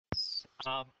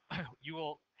You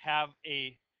will have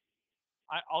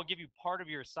I'll give you part of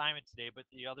your assignment today, but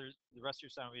the rest of your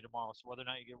assignment will be tomorrow. So whether or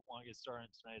not want to get started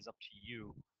tonight is up to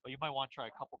you. But you might want to try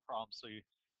a couple problems so you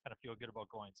kind of feel good about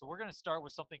going. So we're going to start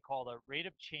with something called a rate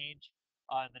of change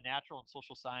in the natural and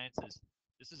social sciences.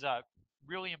 This is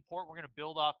really important. We're going to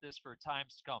build off this for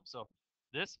times to come. So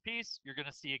this piece you're going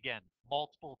to see again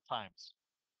multiple times.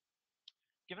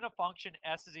 Given a function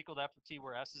s is equal to f of t,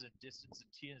 where s is in distance and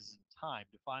t is in time,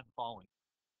 define the following.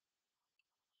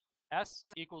 S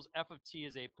equals f of t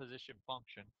is a position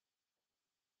function,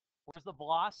 whereas the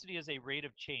velocity is a rate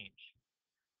of change.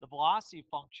 The velocity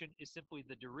function is simply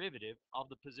the derivative of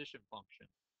the position function.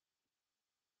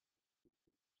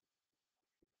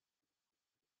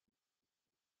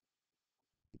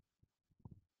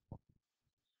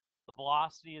 The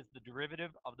velocity is the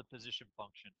derivative of the position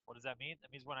function. What does that mean?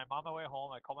 That means when I'm on my way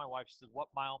home, I call my wife, she says, what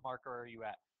mile marker are you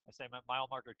at? I say, I'm at mile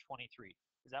marker 23.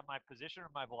 Is that my position or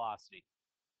my velocity?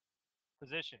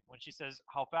 Position. When she says,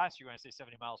 how fast are you going to say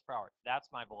 70 miles per hour? That's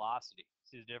my velocity.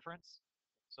 See the difference?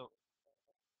 So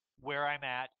where I'm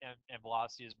at, and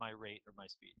velocity is my rate or my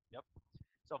speed. Yep.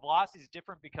 So velocity is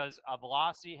different because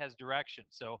velocity has direction.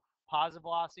 So positive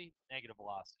velocity, negative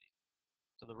velocity.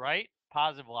 To the right,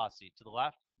 positive velocity. To the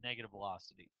left, negative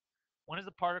velocity. When is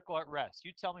the particle at rest?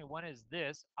 You tell me, when is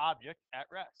this object at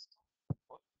rest?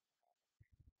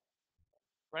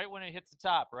 Right when it hits the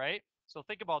top, right? So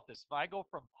think about this. If I go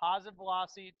from positive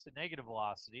velocity to negative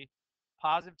velocity,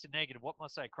 positive to negative, what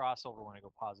must I cross over when I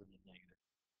go positive to negative?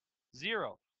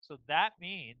 0. So that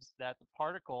means that the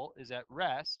particle is at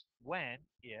rest when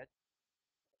it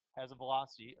has a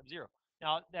velocity of 0.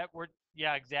 Now that we're,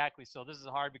 yeah, exactly. So this is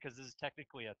hard because this is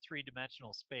technically a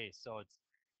three-dimensional space. So it's,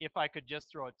 if I could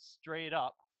just throw it straight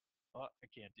up, oh, I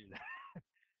can't do that.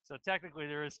 So technically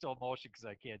there is still motion because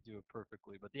I can't do it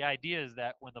perfectly. But the idea is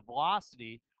that when the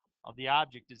velocity of the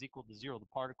object is equal to 0, the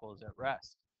particle is at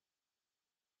rest.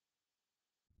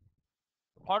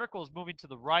 The particle is moving to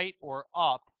the right or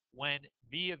up when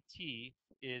v of t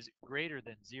is greater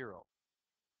than 0.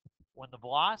 When the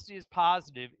velocity is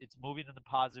positive, it's moving in the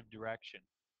positive direction.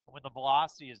 And when the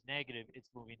velocity is negative, it's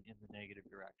moving in the negative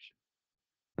direction.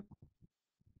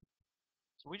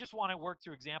 So we just want to work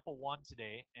through example 1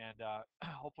 today, and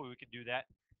hopefully we can do that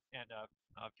and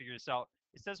figure this out.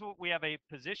 It says we have a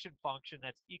position function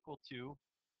that's equal to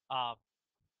um,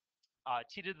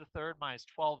 t to the third minus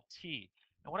 12t.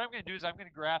 And what I'm going to do is I'm going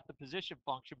to graph the position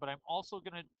function, but I'm also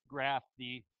going to graph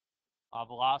the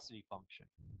velocity function.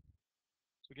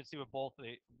 So we can see what both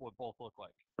look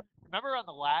like. Remember on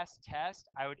the last test,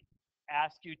 I would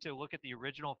ask you to look at the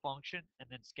original function and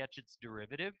then sketch its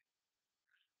derivative.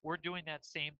 We're doing that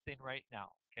same thing right now.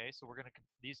 Okay, so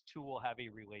these two will have a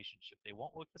relationship. They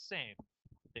won't look the same,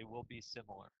 but they will be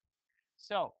similar.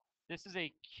 So this is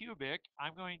a cubic.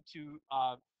 I'm going to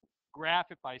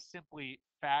graph it by simply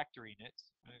factoring it.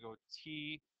 I'm going to go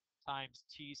t times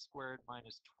t squared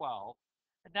minus 12.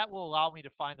 And that will allow me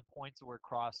to find the points where it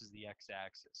crosses the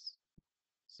x-axis.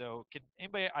 So can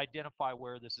anybody identify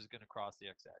where this is going to cross the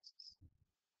x-axis?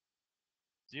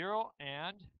 0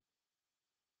 and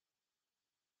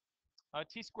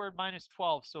t squared minus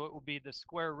 12. So it will be the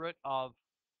square root of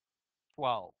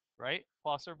 12, right?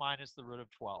 Plus or minus the root of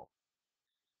 12.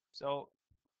 So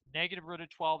negative root of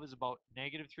 12 is about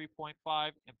negative 3.5,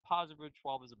 and positive root of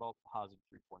 12 is about positive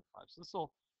 3.5. So this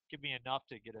will give me enough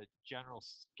to get a general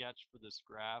sketch for this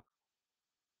graph.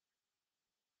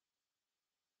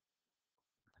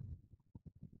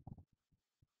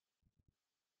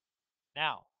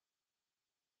 Now,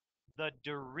 the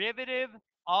derivative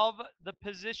of the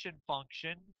position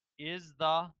function is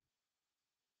the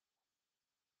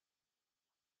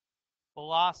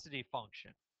velocity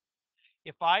function.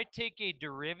 If I take a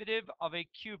derivative of a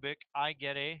cubic, I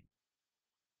get a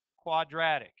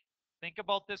quadratic. Think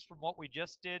about this from what we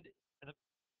just did in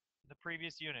the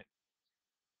previous unit.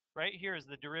 Right here is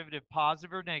the derivative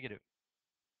positive or negative?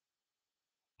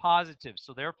 Positive.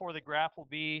 So therefore the graph will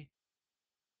be,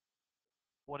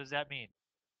 what does that mean?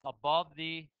 Above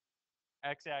the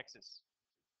x-axis.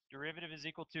 Derivative is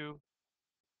equal to,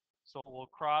 so we'll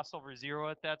cross over 0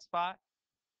 at that spot.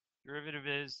 Derivative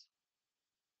is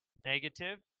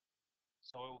negative,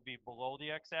 so it will be below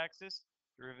the x-axis.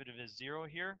 Derivative is 0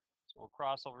 here, so we'll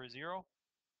cross over 0.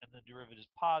 And the derivative is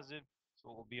positive,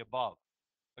 so it will be above.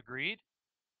 Agreed?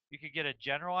 You could get a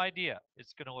general idea.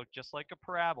 It's going to look just like a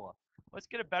parabola. Let's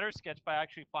get a better sketch by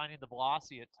actually finding the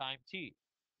velocity at time t.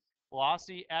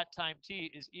 Velocity at time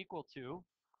t is equal to,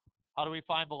 how do we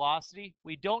find velocity?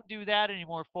 We don't do that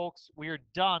anymore, folks. We are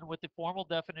done with the formal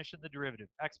definition of the derivative.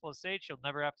 X plus h, you'll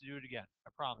never have to do it again. I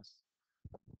promise.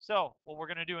 So what we're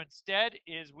going to do instead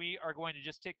is we are going to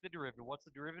just take the derivative. What's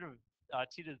the derivative of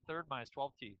t to the third minus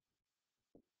 12t?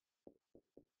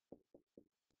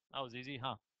 That was easy,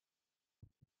 huh?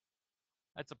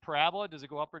 That's a parabola. Does it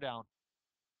go up or down?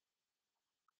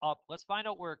 Up. Let's find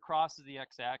out where it crosses the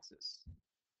x-axis.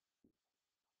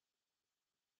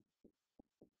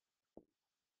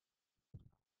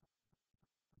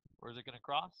 Where is it going to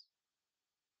cross?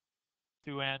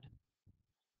 2 and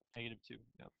 -2.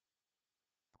 Yep.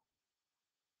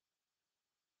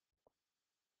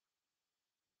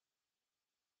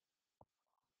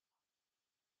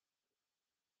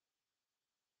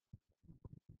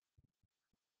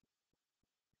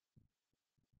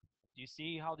 Do you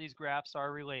see how these graphs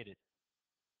are related?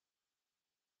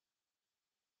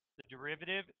 The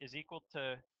derivative is equal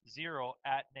to 0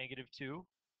 at -2,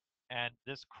 and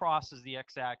this crosses the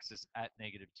x-axis at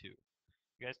 -2.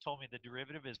 You guys told me the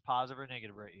derivative is positive or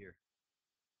negative right here.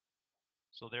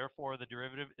 So therefore, the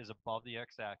derivative is above the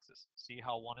x-axis. See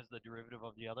how one is the derivative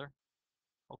of the other?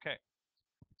 Okay,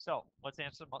 so let's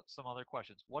answer some other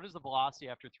questions. What is the velocity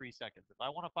after 3 seconds? If I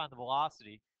want to find the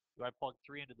velocity, do I plug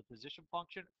 3 into the position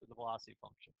function or the velocity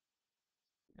function?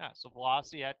 Yeah, so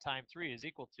velocity at time 3 is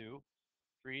equal to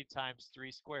 3 times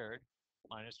 3 squared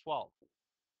minus 12,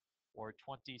 or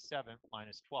 27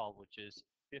 minus 12, which is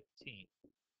 15.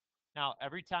 Now,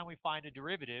 every time we find a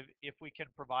derivative, if we can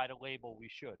provide a label, we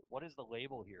should. What is the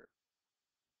label here?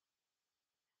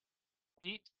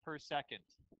 Feet per second.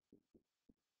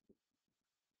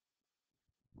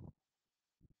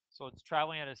 So it's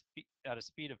traveling at a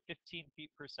speed of 15 feet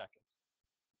per second.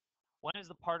 When is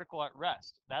the particle at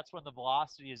rest? That's when the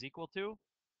velocity is equal to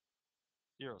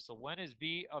 0. So when is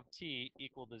v of t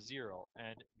equal to 0?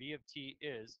 And v of t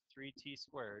is 3t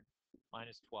squared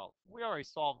minus 12. We already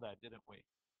solved that, didn't we?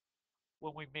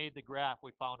 When we made the graph,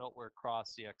 we found out where it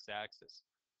crossed the x-axis.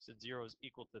 So 0 is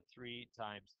equal to 3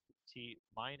 times t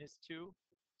minus 2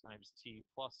 times t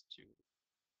plus 2.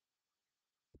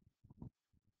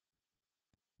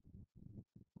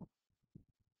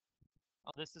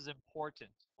 Now, this is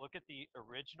important. Look at the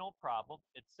original problem.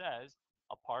 It says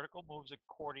a particle moves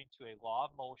according to a law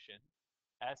of motion.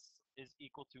 S is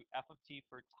equal to f of t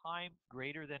for time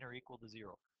greater than or equal to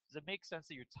 0. Does it make sense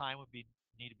that your time would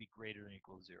need to be greater than or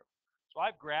equal to 0? So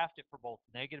I've graphed it for both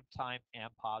negative time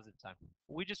and positive time.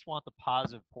 We just want the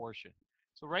positive portion.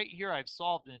 So right here I've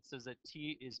solved and it says that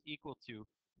t is equal to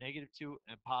 -2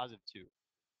 and +2.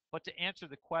 But to answer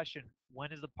the question,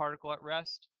 when is the particle at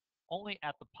rest? Only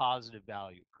at the positive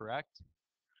value, correct?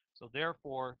 So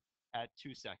therefore, at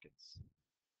 2 seconds.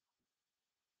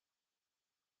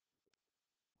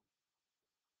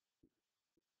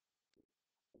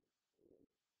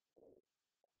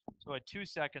 So at 2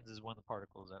 seconds is when the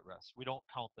particle is at rest. We don't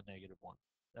count the -1.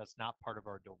 That's not part of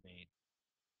our domain.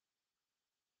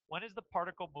 When is the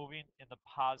particle moving in the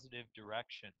positive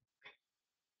direction?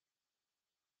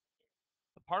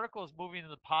 The particle is moving in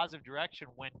the positive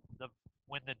direction when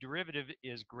the derivative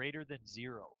is greater than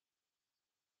 0.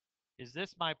 Is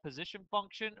this my position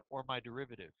function or my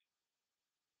derivative?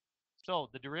 So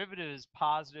the derivative is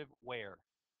positive where?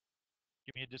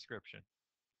 Give me a description.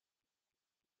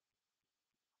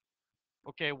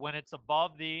 Okay, when it's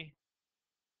above the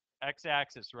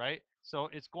x-axis, right? So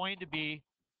it's going to be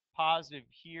positive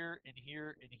here and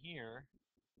here and here,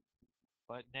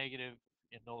 but negative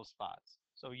in those spots.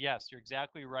 So yes, you're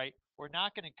exactly right. We're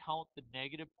not going to count the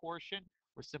negative portion.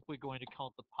 We're simply going to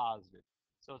count the positive.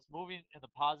 So it's moving in the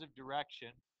positive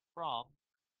direction from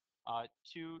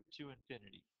 2 to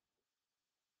infinity.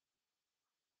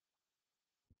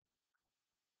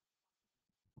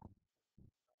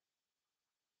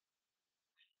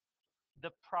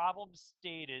 The problem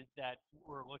stated that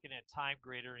we're looking at time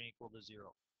greater than or equal to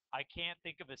 0. I can't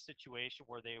think of a situation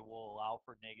where they will allow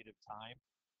for negative time,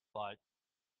 but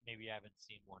maybe I haven't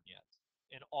seen one yet.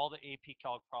 In all the AP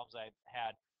Calc problems I've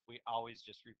had, we always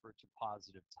just refer to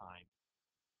positive time.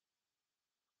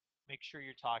 Make sure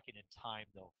you're talking in time,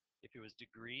 though. If it was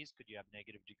degrees, could you have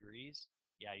negative degrees?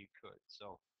 Yeah, you could.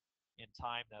 So in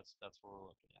time, that's what we're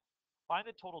looking at. Find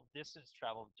the total distance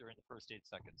traveled during the first 8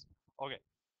 seconds. Okay,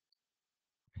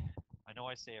 I know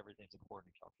I say everything's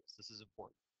important in calculus. This is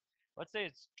important. Let's say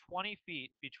it's 20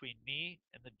 feet between me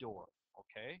and the door,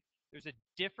 okay? There's a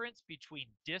difference between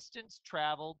distance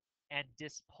traveled and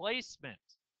displacement.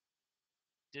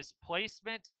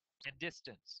 Displacement and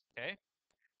distance, okay?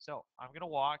 So I'm going to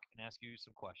walk and ask you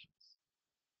some questions.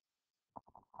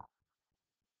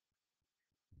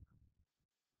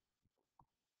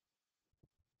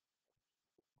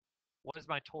 What is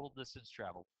my total distance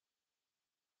traveled?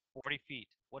 40 feet.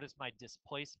 What is my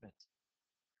displacement?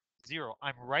 0.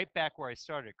 I'm right back where I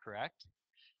started, correct?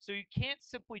 So you can't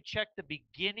simply check the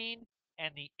beginning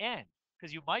and the end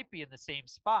because you might be in the same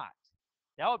spot.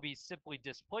 That would be simply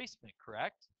displacement,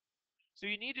 correct? So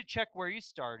you need to check where you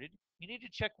started, you need to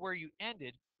check where you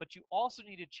ended, but you also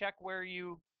need to check where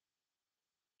you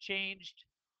changed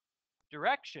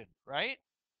direction, right?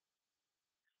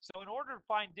 So in order to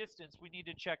find distance, we need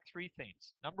to check three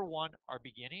things. Number one, our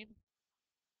beginning,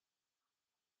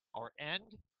 our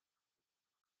end,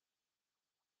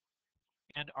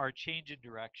 and our change in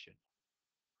direction.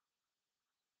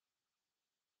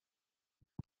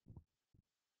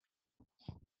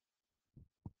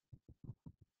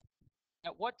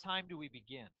 At what time do we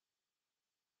begin?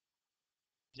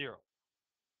 0.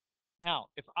 Now,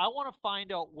 if I want to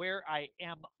find out where I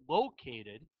am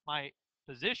located, my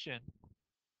position,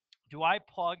 do I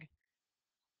plug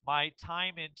my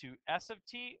time into S of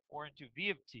t or into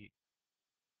V of t?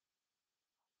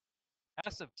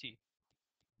 S of t.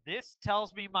 This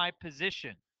tells me my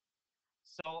position.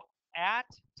 So at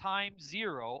time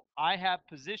 0, I have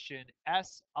position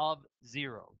S of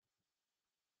 0.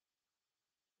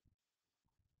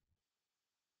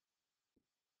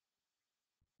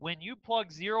 When you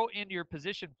plug 0 into your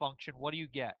position function, what do you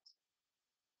get?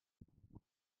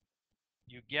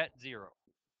 You get 0.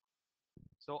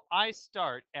 So I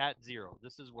start at 0.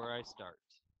 This is where I start.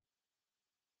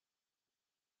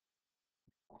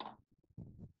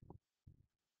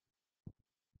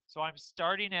 So I'm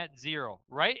starting at 0.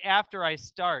 Right after I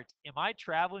start, am I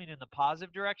traveling in the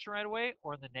positive direction right away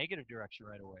or in the negative direction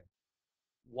right away?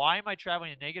 Why am I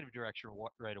traveling in negative direction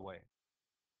right away?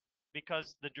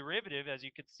 Because the derivative, as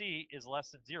you can see, is less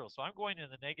than 0. So I'm going in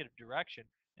the negative direction.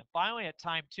 And finally, at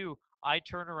time 2, I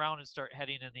turn around and start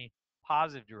heading in the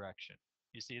positive direction.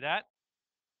 You see that?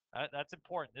 That's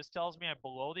important. This tells me I'm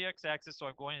below the x-axis, so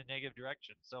I'm going in the negative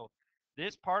direction. So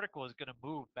this particle is going to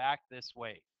move back this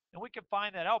way. And we can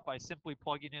find that out by simply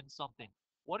plugging in something.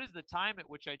 What is the time at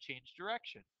which I change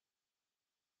direction?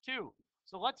 2.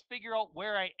 So let's figure out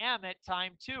where I am at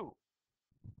time 2.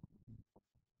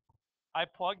 I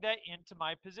plug that into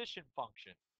my position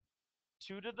function.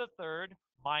 2 to the third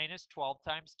minus 12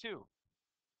 times 2.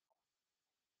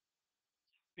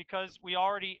 Because we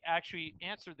already actually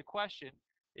answered the question,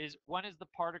 is when is the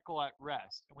particle at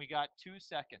rest? And we got 2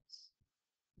 seconds.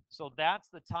 So that's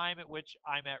the time at which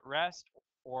I'm at rest,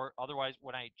 or otherwise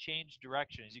when I change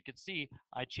direction. As you can see,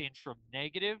 I changed from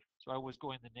negative, so I was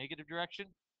going the negative direction,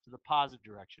 to the positive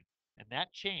direction. And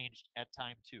that changed at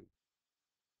time 2.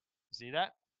 See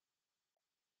that?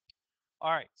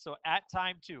 All right, so at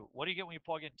time 2, what do you get when you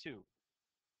plug in 2?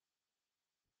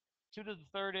 2 to the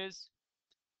third is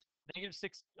negative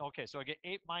 6. Okay, so I get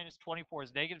 8 minus 24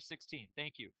 is negative 16.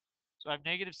 Thank you. So I have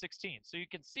negative 16. So you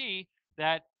can see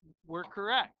that we're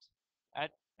correct.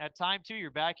 At time 2,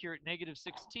 you're back here at negative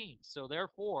 16. So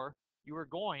therefore, you are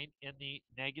going in the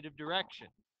negative direction.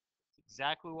 It's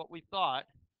exactly what we thought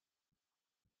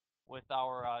with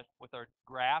our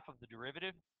graph of the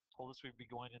derivative. Told us we'd be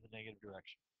going in the negative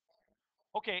direction.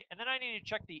 Okay, and then I need to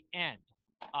check the end.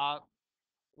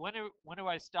 When do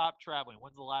I stop traveling?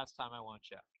 When's the last time I want to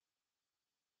check?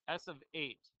 S of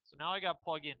 8. So now I got to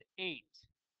plug in 8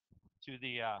 to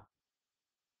the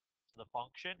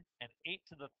function, and 8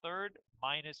 to the third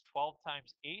minus 12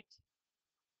 times 8.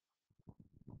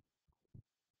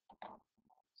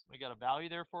 So we got a value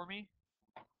there for me.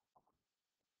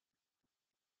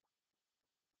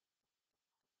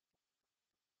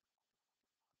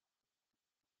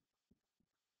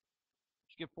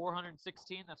 You get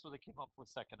 416. That's what they came up with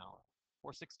second hour.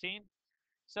 416.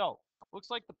 So looks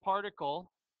like the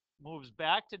particle moves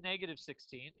back to negative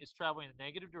 16. It's traveling in the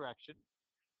negative direction.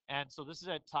 And so this is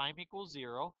at time equals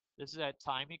 0. This is at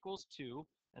time equals 2.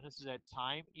 And this is at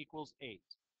time equals 8.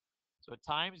 So at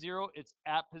time 0, it's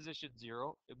at position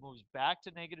 0. It moves back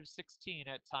to negative 16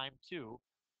 at time 2.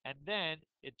 And then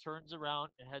it turns around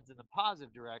and heads in the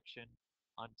positive direction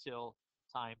until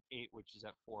time 8, which is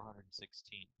at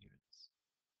 416 units.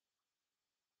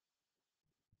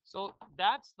 So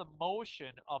that's the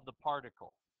motion of the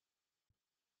particle.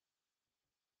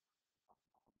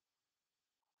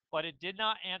 But it did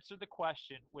not answer the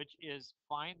question, which is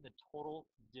find the total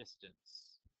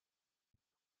distance.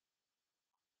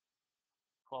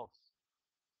 Close.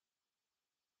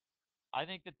 I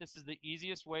think that this is the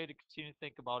easiest way to continue to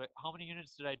think about it. How many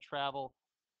units did I travel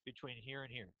between here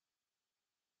and here?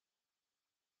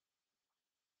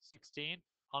 16.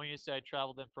 How many units did I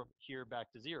travel then from here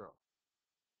back to 0?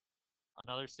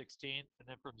 Another 16. And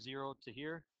then from 0 to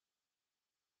here?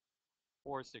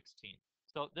 416.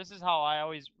 So this is how I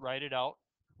always write it out.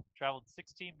 Traveled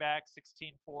 16 back,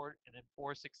 16 forward, and then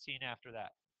 416 after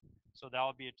that. So that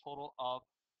would be a total of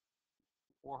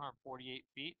 448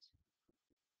 feet.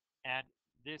 And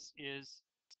this is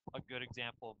a good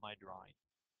example of my drawing.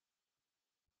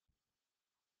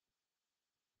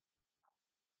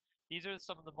 These are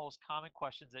some of the most common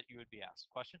questions that you would be asked.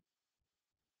 Question?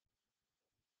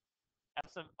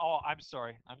 S of, oh, I'm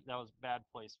sorry. That was bad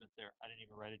placement there. I didn't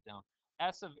even write it down.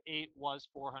 S of 8 was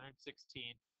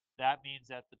 416. That means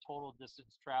that the total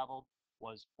distance traveled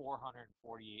was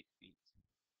 448 feet.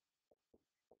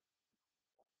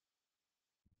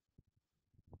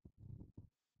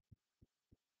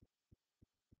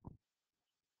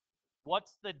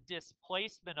 What's the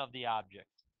displacement of the object?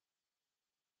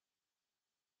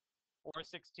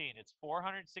 416. It's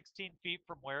 416 feet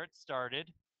from where it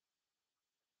started,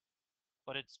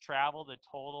 but it's traveled a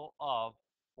total of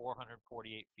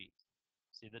 448 feet.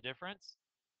 See the difference?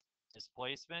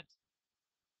 Displacement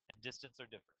and distance are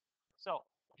different. So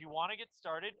if you want to get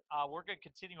started, we're going to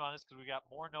continue on this because we got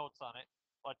more notes on it.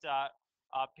 But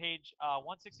page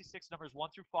 166, numbers 1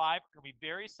 through 5 are going to be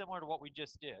very similar to what we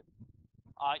just did.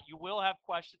 You will have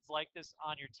questions like this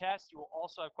on your test. You will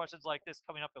also have questions like this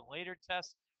coming up in later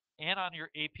tests and on your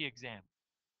AP exam.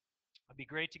 It'd be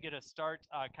great to get a start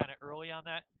kind of early on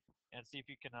that and see if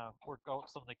you can work out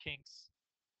some of the kinks.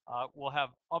 We'll have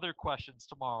other questions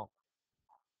tomorrow.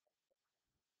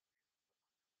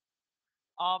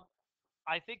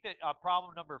 I think that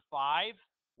problem number 5,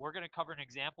 we're going to cover an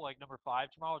example like number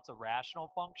 5 tomorrow. It's a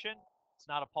rational function. It's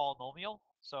not a polynomial.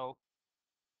 So,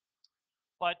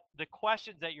 but the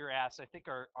questions that you're asked, I think,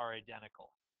 are identical.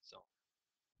 So,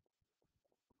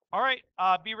 all right,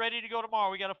 be ready to go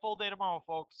tomorrow. We got a full day tomorrow,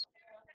 folks.